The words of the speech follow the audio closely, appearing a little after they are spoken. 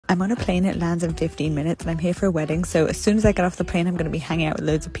I'm on a plane, it lands in 15 minutes, and I'm here for a wedding. So as soon as I get off the plane, I'm going to be hanging out with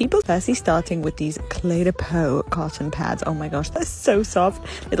loads of people. Firstly, starting with these Clé de Peau cotton pads. Oh my gosh, they're so soft.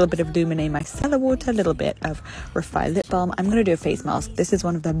 Little bit of Luminate micellar water, little bit of Refy lip balm. I'm going to do a face mask. This is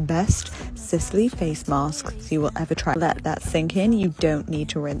one of the best Sicily face masks you will ever try. Let that sink in. You don't need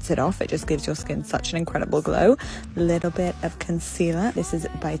to rinse it off. It just gives your skin such an incredible glow. Little bit of concealer. This is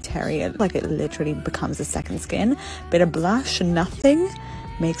by Terry. Like, it literally becomes a second skin. Bit of blush. Nothing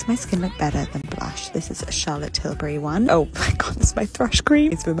makes my skin look better than blush. This is a Charlotte Tilbury one. Oh my god, this is my thrush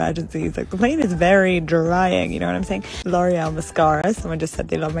cream. It's for emergencies. Like, the plane is very drying, you know what I'm saying? L'Oreal mascara. Someone just said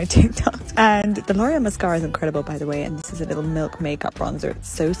they love my TikToks. And the L'Oreal mascara is incredible, by the way. And this is a little milk makeup bronzer. It's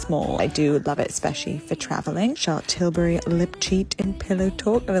so small. I do love it, especially for traveling. Charlotte Tilbury Lip Cheat in Pillow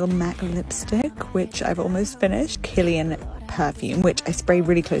Talk. A little MAC lipstick, which I've almost finished. Kilian perfume, which I spray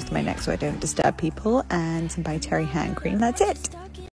really close to my neck so I don't disturb people. And some by Terry hand cream. That's it.